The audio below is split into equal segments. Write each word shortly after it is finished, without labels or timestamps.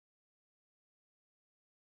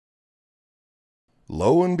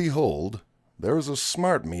Lo and behold, there is a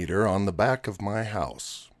smart meter on the back of my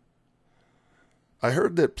house. I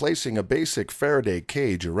heard that placing a basic Faraday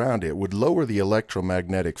cage around it would lower the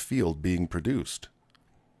electromagnetic field being produced.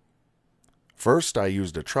 First, I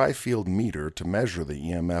used a tri-field meter to measure the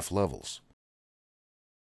EMF levels.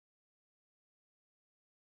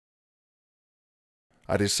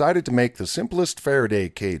 I decided to make the simplest Faraday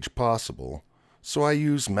cage possible, so I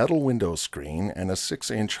used metal window screen and a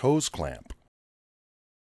 6-inch hose clamp.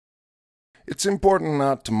 It's important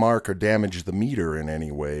not to mark or damage the meter in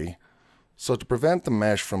any way, so to prevent the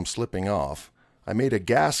mesh from slipping off, I made a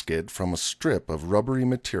gasket from a strip of rubbery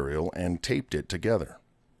material and taped it together.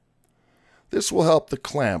 This will help the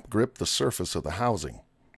clamp grip the surface of the housing.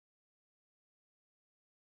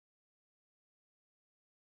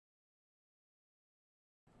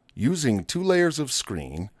 Using 2 layers of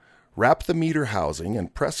screen, wrap the meter housing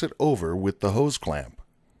and press it over with the hose clamp.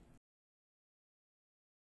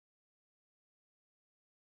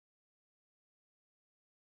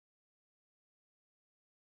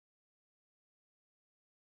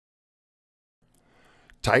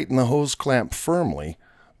 Tighten the hose clamp firmly,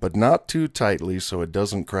 but not too tightly so it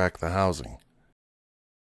doesn't crack the housing.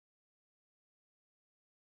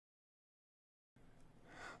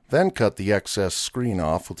 Then cut the excess screen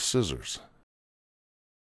off with scissors.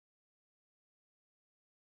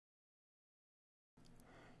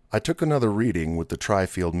 I took another reading with the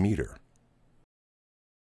tri-field meter.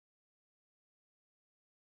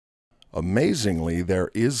 Amazingly,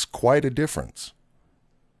 there is quite a difference.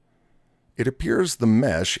 It appears the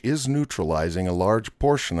mesh is neutralizing a large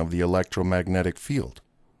portion of the electromagnetic field.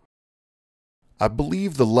 I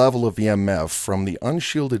believe the level of EMF from the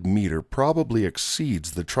unshielded meter probably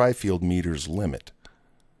exceeds the tri-field meter's limit.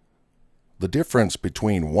 The difference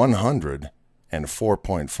between 100 and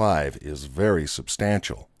 4.5 is very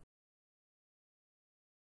substantial.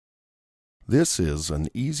 This is an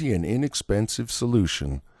easy and inexpensive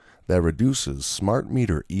solution that reduces smart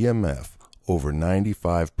meter EMF over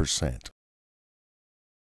 95%.